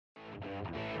Coming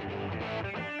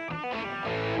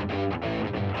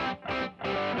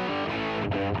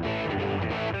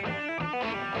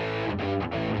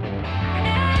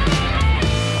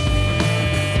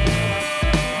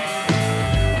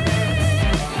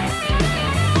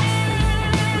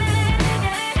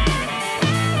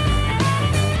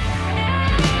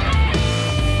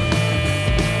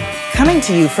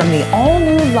to you from the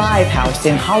all-new Live House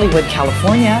in Hollywood,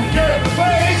 California.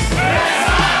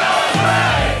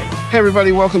 Hey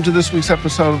everybody, welcome to this week's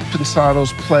episode of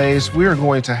Pensado's Plays. We are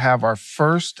going to have our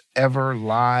first ever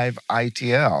live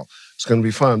ITL. It's going to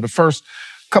be fun. But first,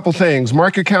 a couple things.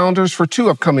 Mark your calendars for two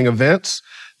upcoming events.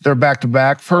 They're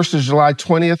back-to-back. First is July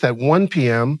 20th at 1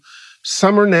 p.m.,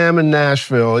 Summer NAMM in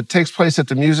Nashville. It takes place at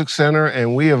the Music Center,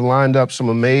 and we have lined up some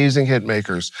amazing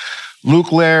hitmakers.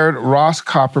 Luke Laird, Ross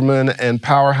Copperman, and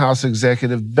powerhouse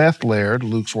executive Beth Laird,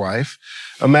 Luke's wife.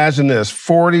 Imagine this,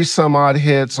 40-some-odd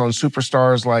hits on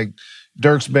superstars like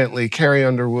Dierks Bentley, Carrie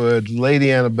Underwood,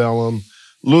 Lady Antebellum,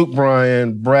 Luke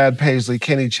Bryan, Brad Paisley,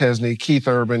 Kenny Chesney, Keith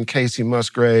Urban, Kacey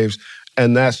Musgraves,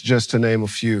 and that's just to name a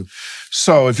few.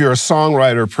 So if you're a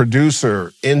songwriter,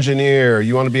 producer, engineer,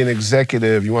 you want to be an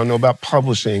executive, you want to know about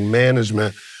publishing,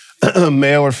 management,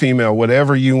 male or female,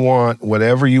 whatever you want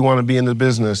to be in the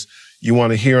business, you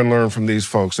want to hear and learn from these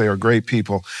folks. They are great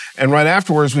people. And right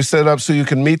afterwards, we set up so you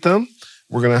can meet them.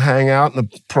 We're going to hang out in the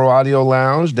Pro Audio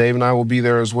Lounge. Dave and I will be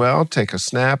there as well. Take a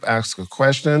snap, ask a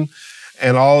question,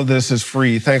 and all of this is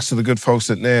free thanks to the good folks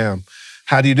at NAMM.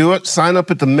 How do you do it? Sign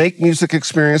up at the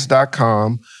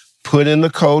makemusicexperience.com, put in the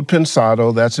code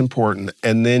Pensado, that's important,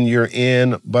 and then you're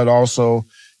in, but also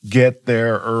get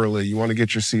there early. You want to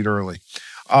get your seat early.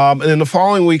 And then the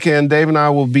following weekend, Dave and I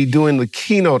will be doing the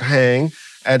keynote hang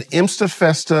at IMSTA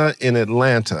Festa in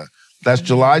Atlanta. That's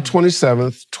July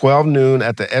 27th, 12 noon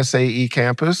at the SAE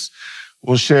campus.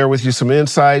 We'll share with you some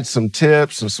insights, some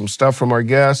tips, and some stuff from our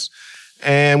guests.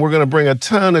 And we're going to bring a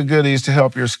ton of goodies to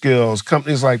help your skills.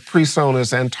 Companies like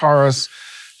PreSonus, Antares,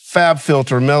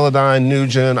 FabFilter, Melodyne,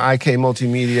 Nugent, IK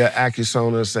Multimedia,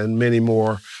 Acusonus, and many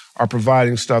more are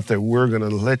providing stuff that we're going to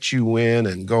let you win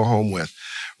and go home with.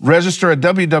 Register at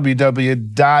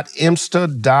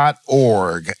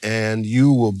www.imsta.org, and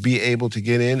you will be able to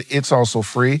get in. It's also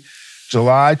free.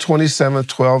 July 27th,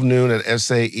 12 noon at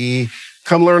SAE.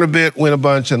 Come learn a bit, win a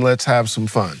bunch, and let's have some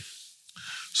fun.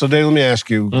 So, Dave, let me ask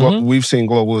you, we've seen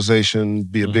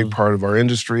globalization be a big part of our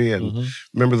industry, and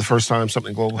remember the first time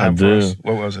something global happened for us?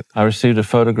 What was it? I received a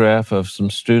photograph of some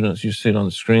students, you see it on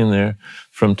the screen there,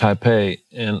 from Taipei,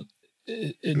 and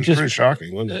it was just pretty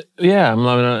shocking, wasn't it? Yeah,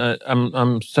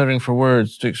 I'm stuttering for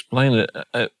words to explain it.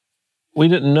 We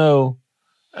didn't know.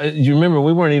 You remember,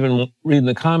 we weren't even reading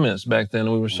the comments back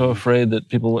then. We were so afraid that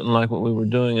people wouldn't like what we were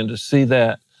doing, and to see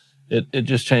that, it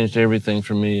just changed everything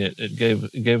for me. It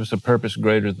gave us a purpose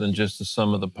greater than just the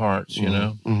sum of the parts, you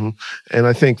know? And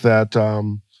I think that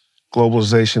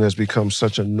globalization has become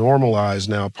such a normalized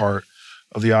now part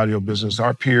of the audio business.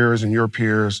 Our peers and your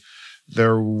peers,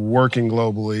 they're working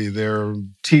globally, they're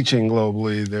teaching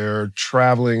globally, they're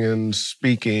traveling and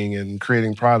speaking and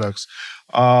creating products.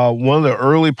 One of the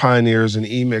early pioneers in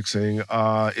e-mixing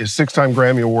is six-time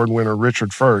Grammy Award winner Richard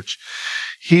Furch.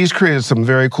 He's created some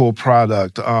very cool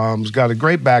product. He's got a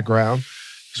great background.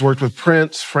 He's worked with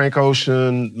Prince, Frank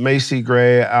Ocean, Macy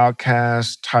Gray,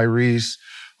 Outkast, Tyrese,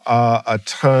 a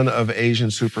ton of Asian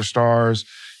superstars.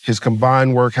 His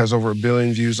combined work has over 1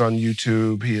 billion views on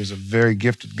YouTube. He is a very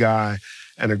gifted guy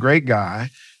and a great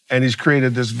guy. And he's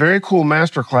created this very cool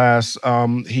masterclass.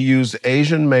 He used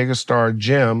Asian megastar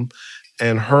Jem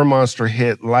and her monster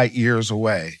hit Light Years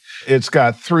Away. It's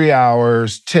got 3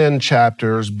 hours, 10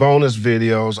 chapters, bonus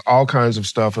videos, all kinds of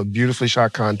stuff, of beautifully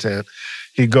shot content.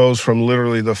 He goes from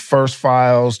literally the first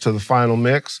files to the final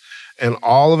mix, and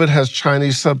all of it has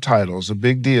Chinese subtitles, a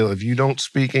big deal. If you don't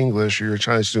speak English or you're a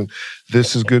Chinese student,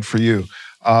 this is good for you.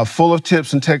 Full of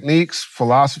tips and techniques,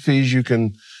 philosophies you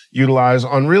can utilize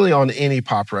on really on any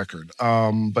pop record.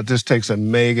 But this takes a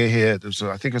mega hit.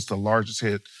 I think it's the largest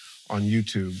hit on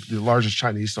YouTube, the largest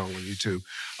Chinese song on YouTube.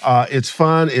 It's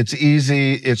fun, it's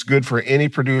easy, it's good for any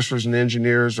producers and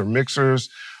engineers or mixers.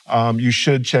 You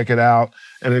should check it out.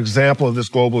 An example of this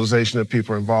globalization that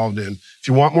people are involved in. If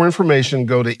you want more information,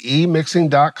 go to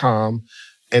emixing.com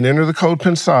and enter the code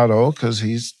Pensado, because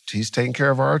he's taking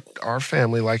care of our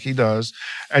family like he does,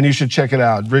 and you should check it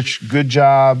out. Rich, good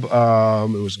job.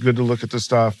 It was good to look at the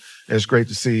stuff. And it's great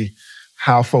to see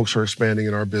how folks are expanding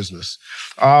in our business.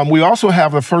 We also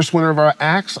have the first winner of our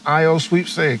AXE I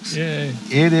sweepstakes. Yay.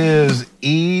 It is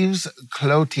Yves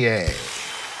Cloutier.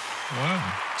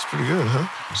 Wow. It's pretty good, huh?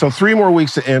 So 3 more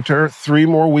weeks to enter, 3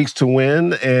 more weeks to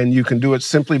win, and you can do it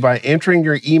simply by entering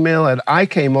your email at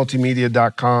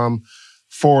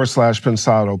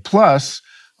ikmultimedia.com/Pensado. Plus,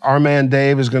 our man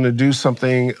Dave is going to do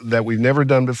something that we've never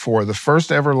done before, the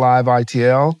first ever live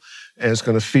ITL, and it's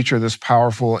going to feature this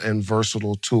powerful and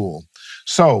versatile tool.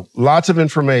 So, lots of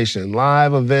information,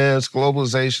 live events,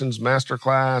 globalizations,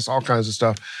 masterclass, all kinds of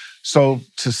stuff. So,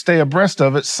 to stay abreast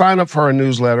of it, sign up for our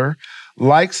newsletter,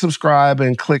 like, subscribe,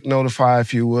 and click notify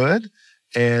if you would,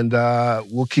 and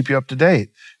we'll keep you up to date.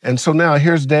 And so now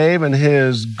here's Dave and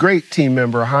his great team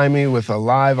member, Jaime, with a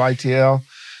live ITL.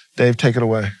 Dave, take it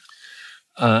away.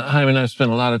 Jaime and I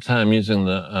spent a lot of time using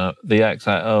the AXE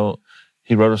I.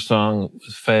 He wrote a song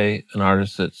with Faye, an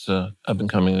artist that's up and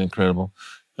coming and incredible.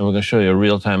 And we're going to show you a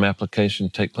real-time application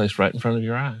take place right in front of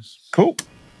your eyes. Cool.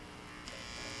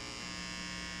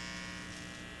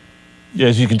 Yeah,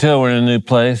 as you can tell, we're in a new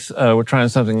place. We're trying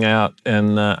something out,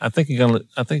 and I think you're gonna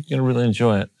really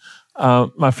enjoy it.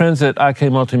 My friends at IK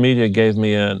Multimedia gave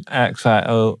me an AXE I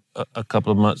a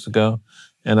couple of months ago,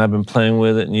 and I've been playing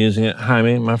with it and using it.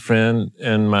 Jaime, my friend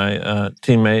and my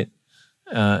teammate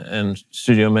and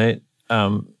studio mate,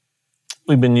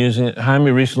 we've been using it.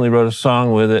 Jaime recently wrote a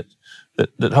song with it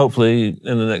that hopefully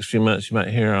in the next few months you might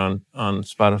hear on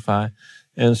Spotify.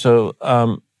 And so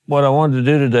what I wanted to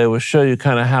do today was show you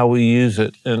kind of how we use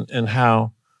it and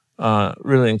how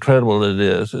really incredible it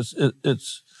is.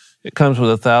 It comes with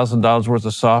 $1,000 worth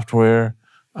of software,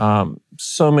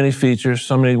 so many features,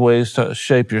 so many ways to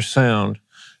shape your sound.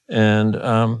 And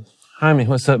Jaime,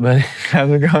 what's up, buddy?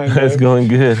 How's it going? It's going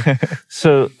good.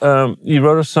 So you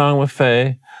wrote a song with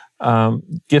Faye,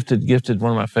 gifted,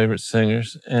 one of my favorite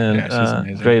singers, and yeah,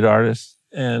 she's great artist.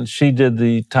 And she did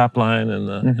the top line and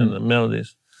the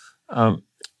melodies.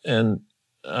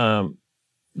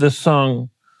 This song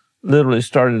literally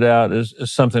started out as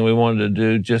something we wanted to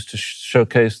do just to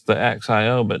showcase the AXE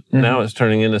I, but now it's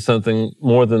turning into something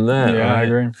more than that. Yeah, right? I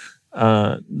agree.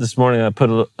 This morning I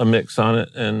put a mix on it,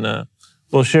 and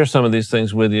we'll share some of these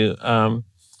things with you. I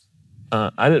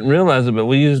didn't realize it, but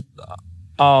we used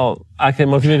all IK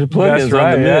Multimedia plugins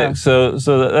on the mix, so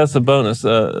that's a bonus.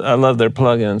 I love their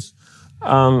plugins.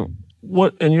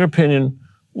 What, in your opinion,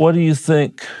 what do you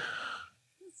think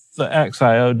the AXE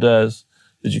I does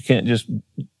that you can't just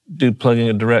do plugging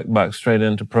a direct box straight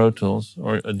into Pro Tools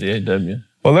or a DAW?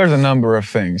 Well, there's a number of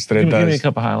things that it does. Give me a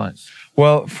couple highlights.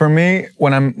 Well, for me,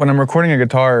 when I'm recording a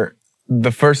guitar,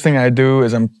 the first thing I do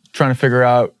is I'm trying to figure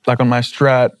out, like on my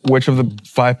Strat, which of the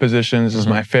 5 positions is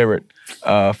my favorite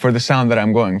for the sound that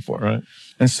I'm going for. Right.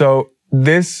 And so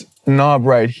this knob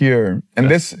right here, and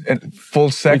this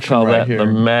full section right here. We call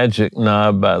that the magic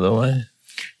knob, by the way.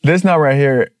 This knob right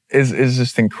here is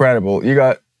just incredible. You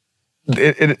got,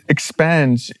 it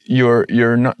expands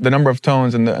the number of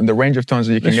tones and the range of tones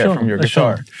that you can get from your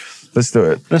guitar. Let's do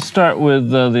it. Let's start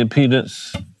with the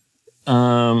impedance.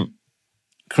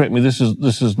 Correct me. This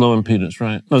is low impedance,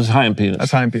 right? No, this is high impedance.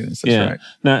 That's high impedance. That's right.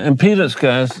 Now, impedance,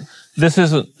 guys. This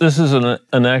isn't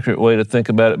an accurate way to think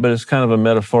about it, but it's kind of a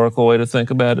metaphorical way to think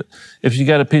about it. If you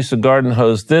got a piece of garden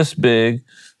hose this big,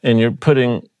 and you're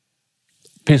putting a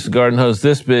piece of garden hose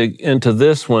this big into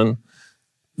this one,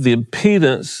 the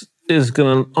impedance is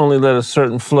going to only let a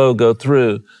certain flow go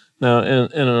through. Now, in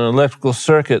an electrical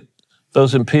circuit,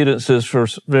 those impedances, for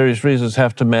various reasons,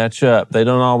 have to match up. They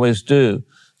don't always do.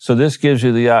 So this gives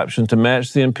you the option to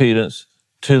match the impedance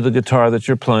to the guitar that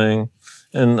you're playing.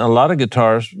 And a lot of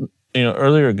guitars,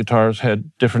 earlier guitars had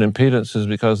different impedances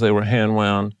because they were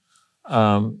hand-wound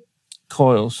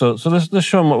coils. So let's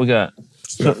show them what we got.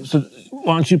 So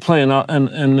why don't you play and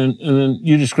then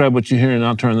you describe what you hear, and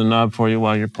I'll turn the knob for you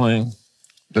while you're playing.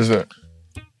 That's it.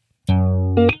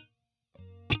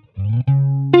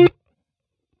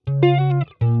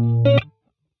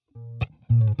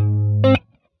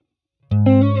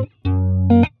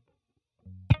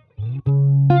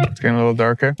 It's getting a little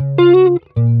darker.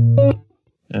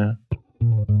 Yeah.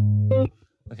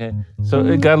 Okay, so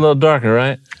it got a little darker,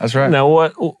 right? That's right. Now,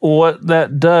 what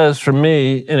that does for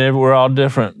me, and we're all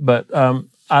different, but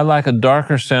I like a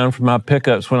darker sound for my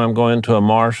pickups when I'm going to a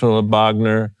Marshall, a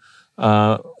Bogner,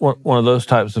 one of those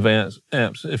types of amps.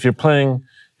 If you're playing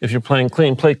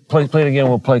clean, play it again.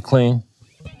 We'll play clean.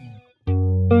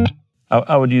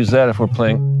 I would use that if we're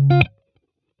playing.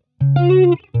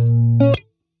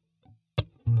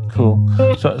 Cool.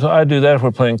 So I do that if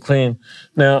we're playing clean.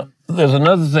 Now, there's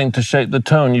another thing to shape the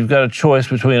tone. You've got a choice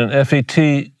between an FET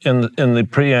in the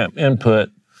preamp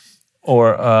input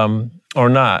or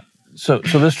not. So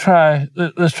let's try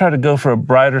to go for a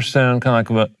brighter sound, kind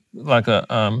of like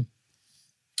a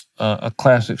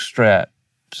classic Strat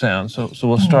sound. So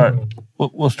we'll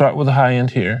start with a high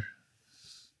end here.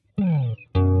 That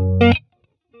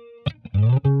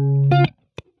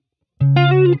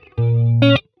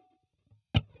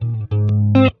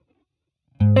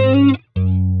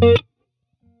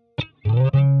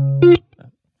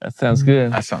sounds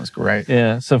good. That sounds great.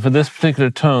 Yeah. So for this particular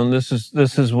tone, this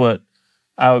is what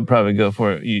I would probably go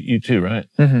for. You too, right?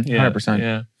 Mm-hmm, Yeah. 100%.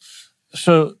 Yeah.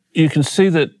 So you can see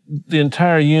that the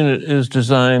entire unit is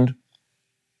designed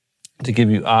to give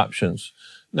you options.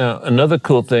 Now, another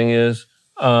cool thing is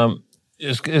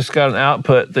it's got an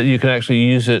output that you can actually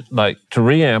use it like to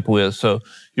reamp with. So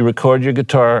you record your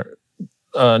guitar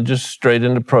just straight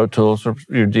into Pro Tools or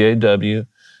your DAW,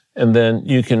 and then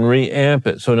you can reamp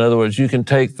it. So in other words, you can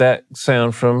take that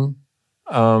sound from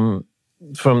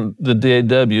the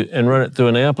DAW and run it through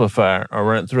an amplifier or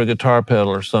run it through a guitar pedal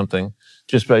or something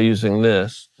just by using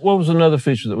this. What was another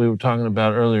feature that we were talking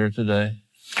about earlier today?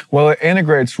 Well, it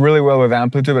integrates really well with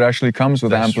Amplitude. It actually comes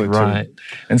with That's Amplitude. Right.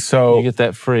 And so you get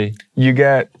that free. You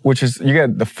get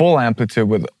the full Amplitude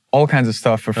with all kinds of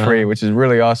stuff for free, which is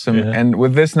really awesome. Yeah. And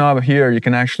with this knob here, you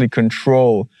can actually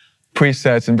control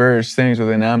presets and various things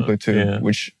within Amplitude,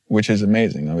 which is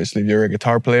amazing. Obviously, if you're a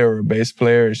guitar player or a bass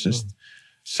player, it's just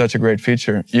such a great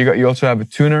feature. You also have a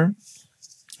tuner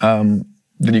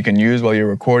that you can use while you're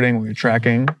recording, while you're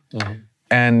tracking.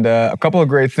 And a couple of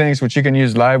great things which you can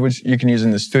use live, which you can use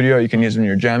in the studio, you can use when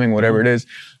you're jamming, whatever it is.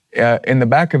 In the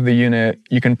back of the unit,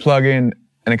 you can plug in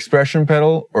an expression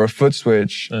pedal or a foot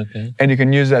switch, and you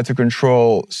can use that to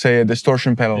control, say, a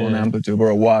distortion pedal on Amplitude or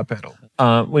a wah pedal.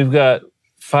 We've got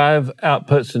 5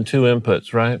 outputs and 2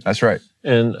 inputs, right? That's right.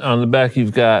 And on the back,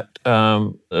 you've got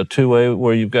a two-way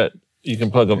where you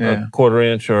can plug a 1/4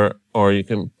 inch or you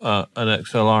can an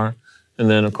XLR, and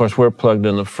then of course we're plugged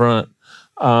in the front.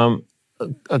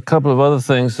 A couple of other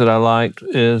things that I liked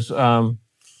is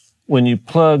when you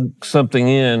plug something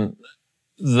in,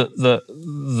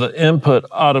 the input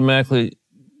automatically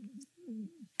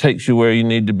takes you where you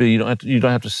need to be. You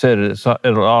don't have to set it.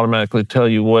 It'll automatically tell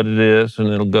you what it is, and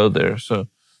it'll go there. So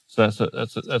that's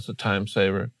a time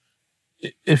saver.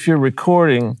 If you're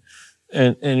recording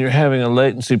and you're having a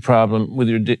latency problem with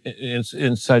your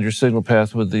inside your signal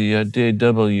path with the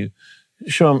DAW,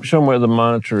 show them where the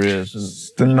monitor is.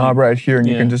 It's the knob right here, and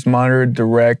you can just monitor it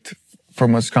direct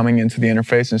from what's coming into the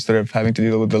interface instead of having to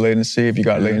deal with the latency if you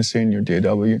got latency in your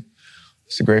DAW.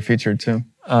 It's a great feature too.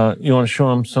 You want to show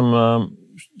them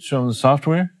the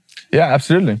software? Yeah,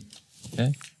 absolutely.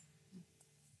 Okay.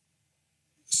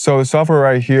 So the software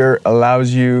right here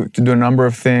allows you to do a number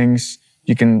of things.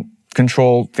 You can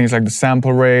control things like the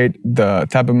sample rate, the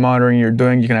type of monitoring you're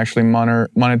doing. You can actually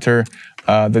monitor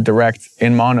the direct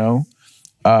in mono.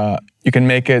 You can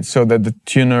make it so that the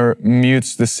tuner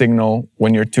mutes the signal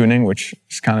when you're tuning, which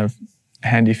is kind of a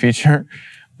handy feature.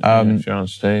 If you're on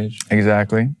stage.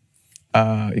 Exactly.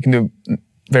 You can do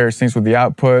various things with the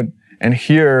output. And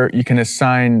here you can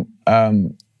assign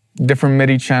different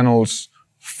MIDI channels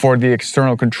for the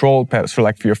external control pedal. So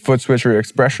like for your foot switch or your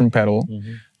expression pedal.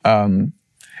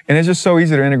 And it's just so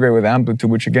easy to integrate with Amplitude,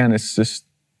 which again, it's just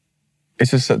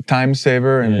a time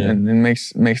saver and it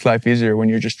makes life easier when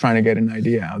you're just trying to get an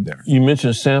idea out there. You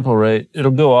mentioned sample rate. It'll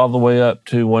go all the way up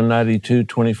to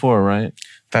 192.24, right?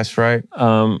 That's right.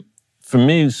 For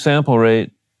me, sample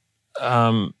rate,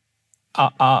 I'll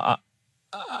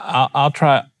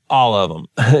try all of them,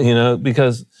 you know,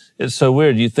 because it's so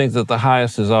weird. You think that the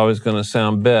highest is always going to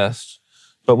sound best,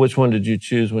 but which one did you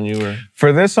choose when you were?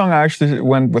 For this song, I actually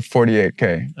went with 48K.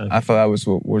 Okay. I thought that was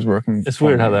what was working. It's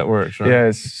weird how that works, right? Yeah,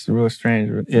 it's really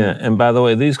strange. But yeah, and by the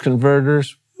way, these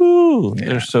converters,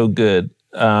 they're so good.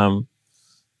 They're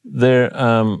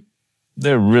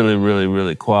really, really,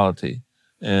 really quality.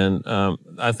 And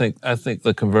I think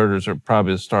the converters are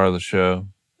probably the star of the show.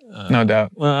 No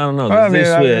doubt. Well, I don't know.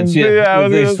 The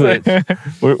Z-Switch.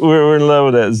 We're in love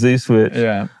with that Z-Switch.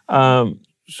 Yeah.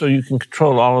 So you can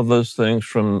control all of those things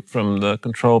from the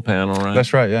control panel, right?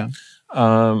 That's right, yeah.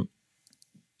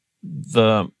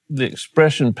 The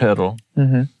expression pedal,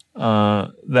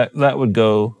 that would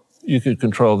go, you could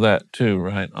control that too,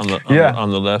 right? On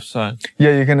the left side.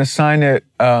 Yeah, you can assign it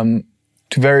to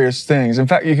various things. In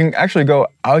fact, you can actually go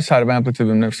outside of Amplitude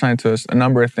and assign it to a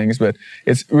number of things, but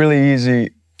it's really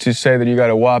easy to say that you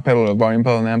got a wah pedal, a volume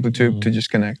pedal, and Amplitude to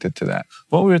just connect it to that.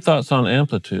 What were your thoughts on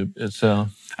Amplitude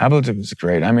itself? Amplitude is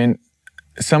great. I mean,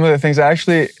 some of the things, I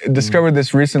actually discovered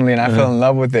this recently and I fell in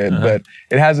love with it, but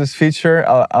it has this feature,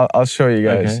 I'll show you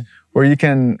guys, where you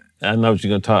can... I know what you're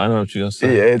going to talk, I know what you're going to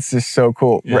say. Yeah, it's just so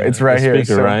cool. Yeah, it's right here.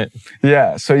 Speaker, right?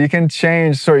 Yeah, so you can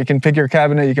change, so you can pick your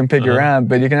cabinet, you can pick your amp,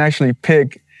 but you can actually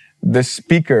pick the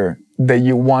speaker that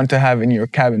you want to have in your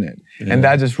cabinet. Yeah. And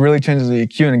that just really changes the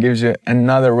EQ and gives you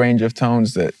another range of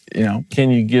tones that, you know.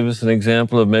 Can you give us an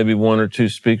example of maybe 1 or 2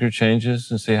 speaker changes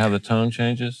and see how the tone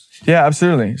changes? Yeah,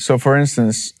 absolutely. So for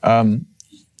instance,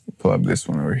 pull up this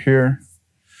one over here.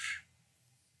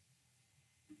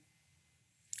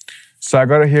 So I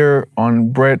got it here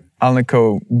on Brett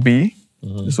Alnico B.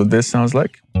 This is what this sounds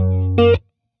like.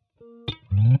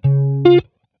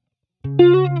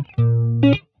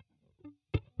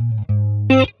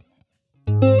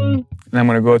 And I'm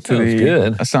gonna go to the.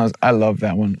 Good. That sounds. I love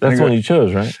that one. That's the one you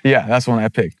chose, right? Yeah, that's the one I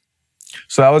picked.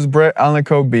 So that was Brett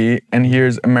Alnico B, and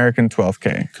here's American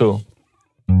 12K. Cool.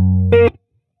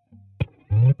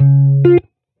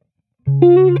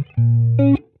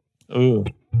 Ooh.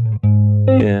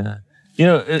 Yeah. You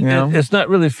know, it's not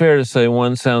really fair to say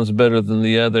one sounds better than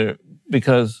the other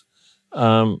because, you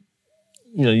know,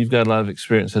 you've got a lot of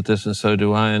experience at this, and so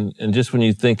do I. And just when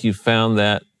you think you found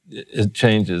that, it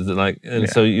changes.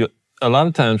 So a lot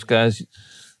of times, guys,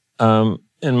 in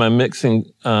my mixing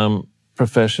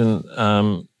profession,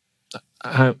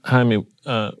 Jaime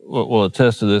will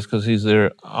attest to this because he's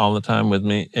there all the time with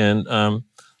me, and a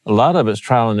lot of it's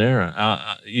trial and error.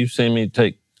 You've seen me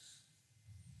take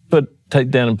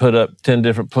down and put up 10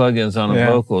 different plugins on a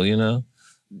vocal. You know,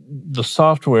 the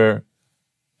software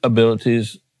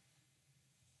abilities.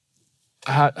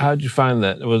 How'd you find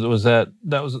that? Was that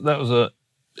a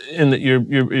in that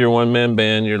you're one man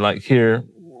band? You're like here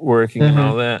working and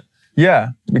all that.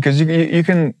 Yeah, because you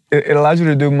can. It allows you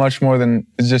to do much more than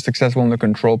is just accessible in the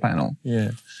control panel.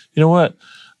 Yeah. You know what?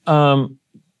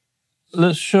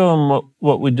 Let's show them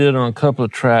what we did on a couple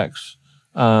of tracks.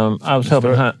 I was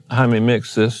helping Jaime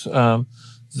mix this. You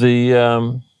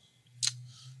know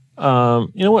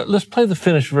what? Let's play the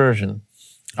finished version.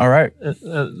 All right.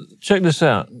 Check this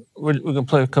out. We're going to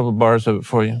play a couple of bars of it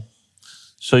for you.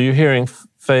 So you're hearing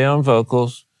Faye on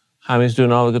vocals. Jaime's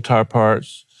doing all the guitar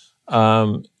parts.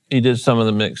 He did some of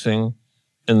the mixing.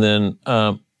 And then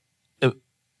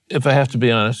if I have to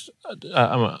be honest,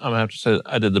 I'm going to have to say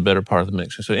I did the better part of the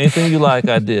mixing. So anything you like,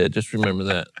 I did. Just remember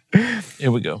that.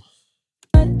 Here we go.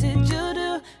 What did you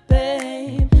do,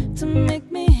 babe, to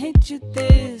make me hate you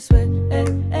this way?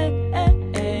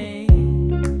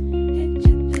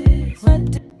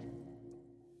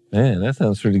 Man, that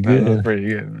sounds pretty good. That's pretty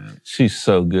good, man. She's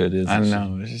so good, isn't she? I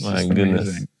know. It's My just goodness.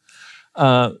 amazing.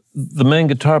 The main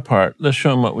guitar part, let's show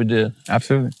them what we did.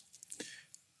 Absolutely.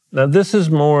 Now, this is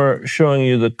more showing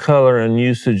you the color and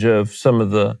usage of some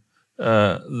of the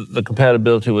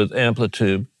compatibility with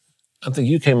Amplitude. I think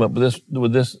you came up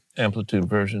with this Amplitude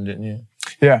version, didn't you?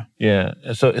 Yeah. Yeah.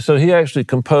 So he actually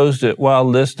composed it while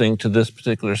listening to this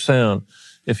particular sound.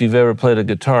 If you've ever played a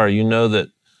guitar, you know that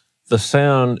the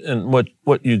sound and what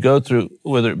you go through,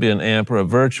 whether it be an amp or a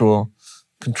virtual,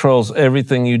 controls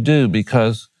everything you do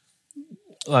because,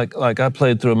 like I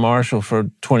played through a Marshall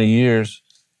for 20 years,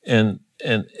 and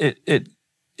it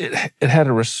had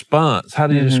a response. How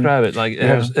do you describe it? Like it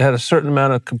had a certain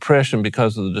amount of compression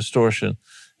because of the distortion,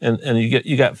 and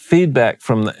you got feedback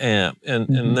from the amp,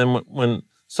 and then when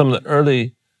some of the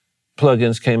early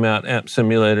plugins came out, amp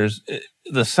simulators,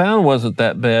 the sound wasn't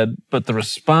that bad, but the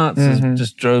response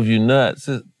just drove you nuts.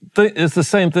 It's the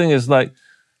same thing as like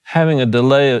having a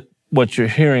delay at what you're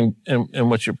hearing and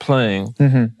what you're playing,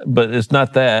 but it's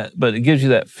not that, but it gives you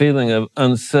that feeling of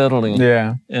unsettling.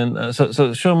 Yeah. And so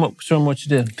show them what you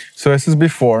did. So this is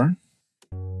before.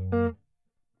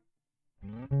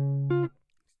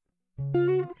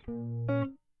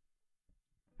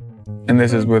 And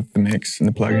this is with the mix and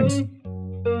the plugins.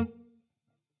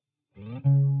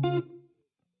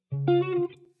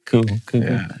 Cool.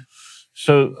 Yeah.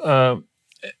 So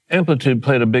Amplitude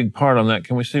played a big part on that.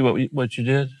 Can we see what you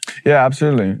did? Yeah,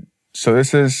 absolutely. So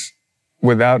this is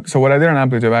without. So what I did on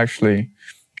Amplitude actually,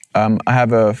 I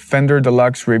have a Fender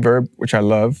Deluxe reverb, which I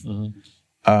love,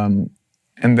 and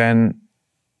then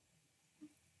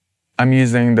I'm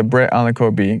using the Brett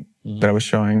Alnico B that I was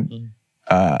showing,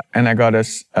 and I got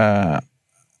a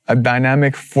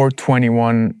dynamic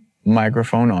 421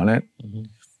 microphone on it,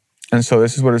 and so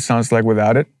this is what it sounds like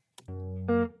without it.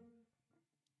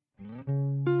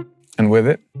 And with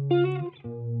it.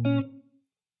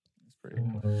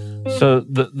 So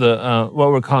the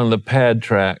what we're calling the pad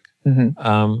track.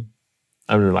 I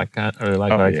really like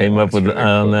what I came up with really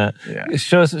on that. Yeah.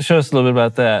 Show us a little bit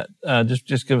about that.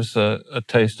 Just give us a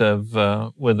taste of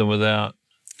with and without.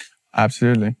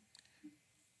 Absolutely.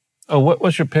 Oh,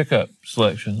 what's your pickup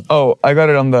selection? Oh, I got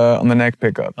it on the neck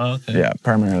pickup. Oh, okay. Yeah,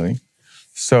 primarily.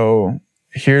 So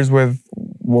here's with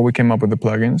what we came up with the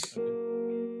plugins.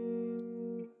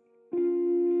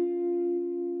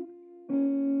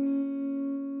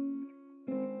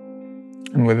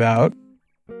 And without.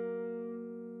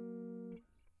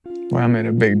 Well, I made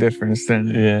a big difference then.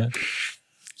 Yeah.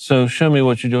 So show me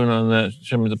what you're doing on that.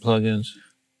 Show me the plugins.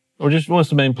 Or just what's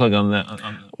the main plug on that?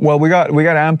 Well, we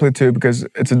got amplitude because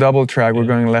it's a double track. We're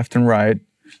going left and right.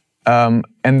 And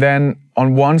then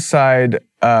on one side... Is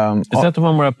that the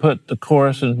one where I put the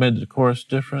chorus and made the chorus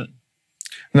different?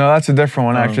 No, that's a different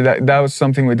one, actually. That was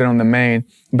something we did on the main.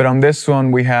 But on this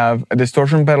one, we have a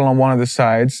distortion pedal on one of the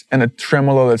sides and a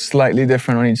tremolo that's slightly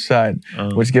different on each side,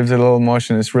 which gives it a little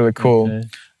motion. It's really cool. Okay.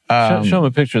 Show them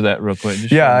a picture of that real quick.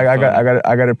 Just yeah,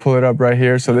 I got to pull it up right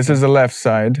here. So this is the left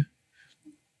side.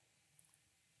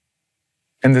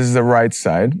 And this is the right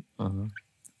side.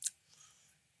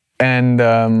 And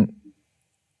on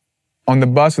the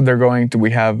bus that they're going to,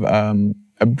 we have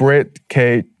a Brit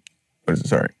K,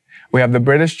 we have the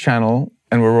British channel,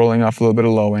 and we're rolling off a little bit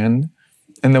of low end.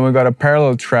 And then we got a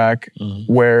parallel track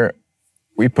where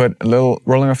we put a little,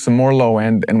 rolling off some more low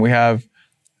end, and we have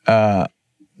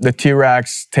the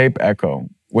T-Rex tape echo,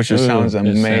 which just sounds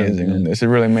amazing on this. It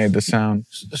really made the sound.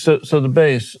 So the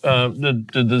bass,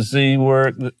 did the Z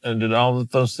work? Did all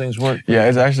of those things work? Yeah,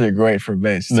 it's actually great for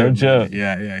bass too. No joke.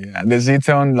 Yeah. The Z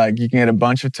tone, like you can get a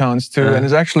bunch of tones too. And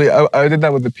it's actually, I did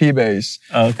that with the P bass.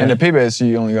 Okay. And the P bass,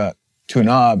 you only got 2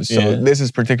 knobs. So this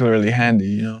is particularly handy,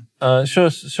 you know. Show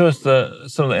us some of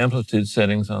the amplitude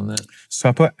settings on that. So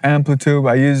I put amplitude.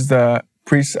 I used the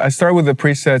I start with the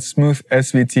preset Smooth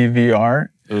SVT VR.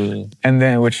 And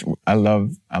then, which I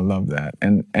love that,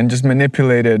 and just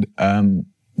manipulated the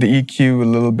EQ a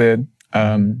little bit,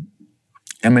 and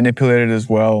manipulated as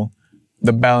well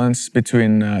the balance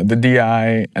between the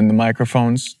DI and the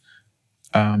microphones,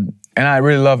 and I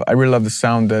really love the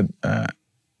sound that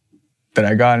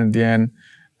I got in the end.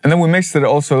 And then we mixed it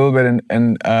also a little bit,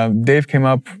 and Dave came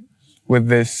up with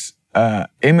this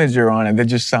imager on it that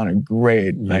just sounded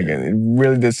great. Like it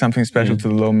really did something special to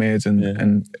the low mids, and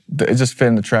it just fit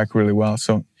in the track really well.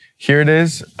 So here it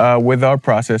is with our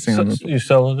processing. So you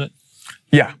soloed it?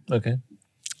 Yeah. Okay.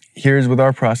 Here's with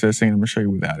our processing. I'm gonna show you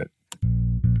without it.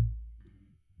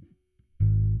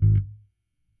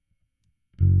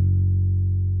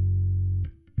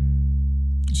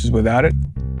 This is without it.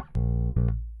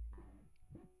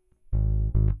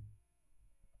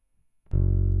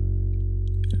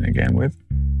 And again with.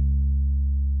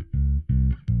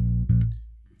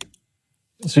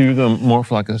 So you're going more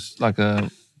for like a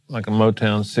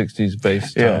Motown '60s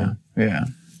bass tone. Yeah.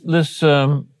 Let's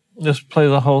play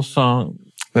the whole song.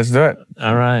 Let's do it.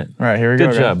 All right. All right, here we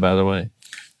go. Good job, by the way.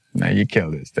 Now you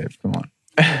killed this, Dave. Come on.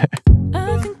 I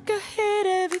think I hate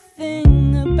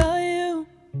everything about you.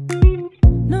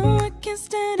 No, I can't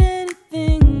stand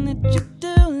anything that you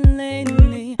do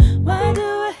lately. Why do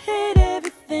I hate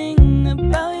everything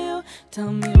about you?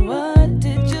 Tell me, what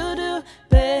did you do,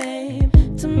 babe,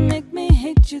 to make me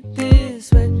hate you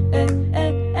this way?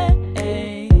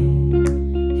 Hate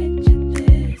you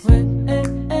this way.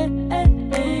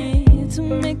 To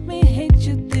make me hate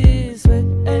you this way.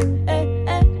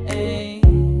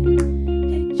 Hate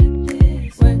you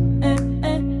this way.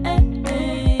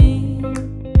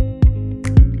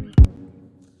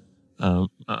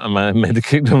 I might have made the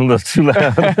kick drum a little too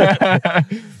loud.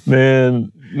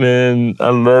 Man, I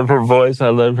love her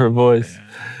voice.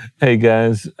 Hey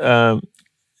guys,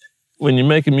 when you're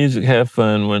making music, have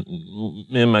fun. When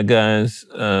me and my guys,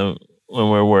 when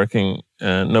we're working,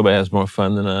 nobody has more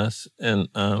fun than us. And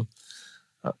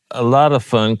a lot of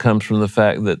fun comes from the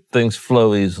fact that things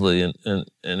flow easily. And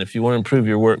if you want to improve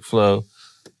your workflow,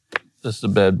 this is the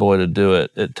bad boy to do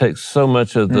it. It takes so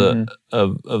much of the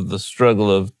of the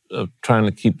struggle of trying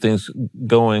to keep things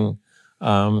going,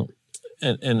 and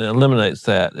eliminates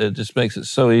that. It just makes it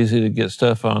so easy to get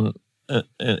stuff on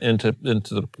into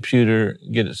the computer,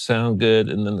 get it sound good,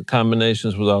 and then the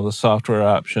combinations with all the software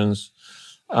options,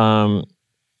 and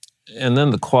then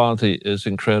the quality is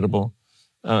incredible.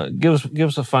 Give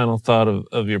us a final thought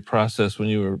of your process when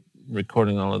you were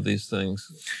recording all of these things.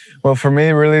 Well, for me,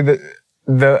 really,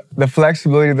 the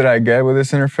flexibility that I get with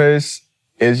this interface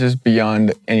is just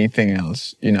beyond anything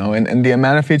else, you know. And the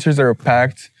amount of features that are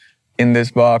packed in this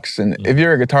box, and if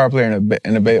you're a guitar player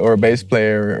or a bass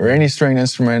player or any stringed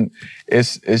instrument,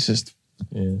 it's just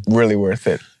really worth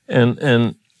it.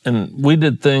 And we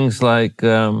did things like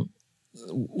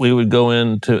we would go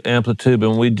into Amplitude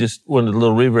and we just wanted a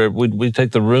little reverb. We'd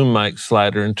take the room mic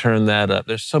slider and turn that up.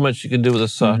 There's so much you can do with the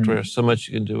software, so much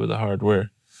you can do with the hardware.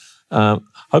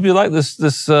 Hope you like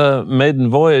this maiden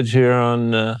voyage here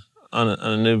on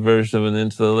a new version of an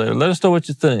Into the Lair. Let us know what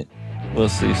you think. We'll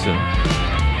see you soon.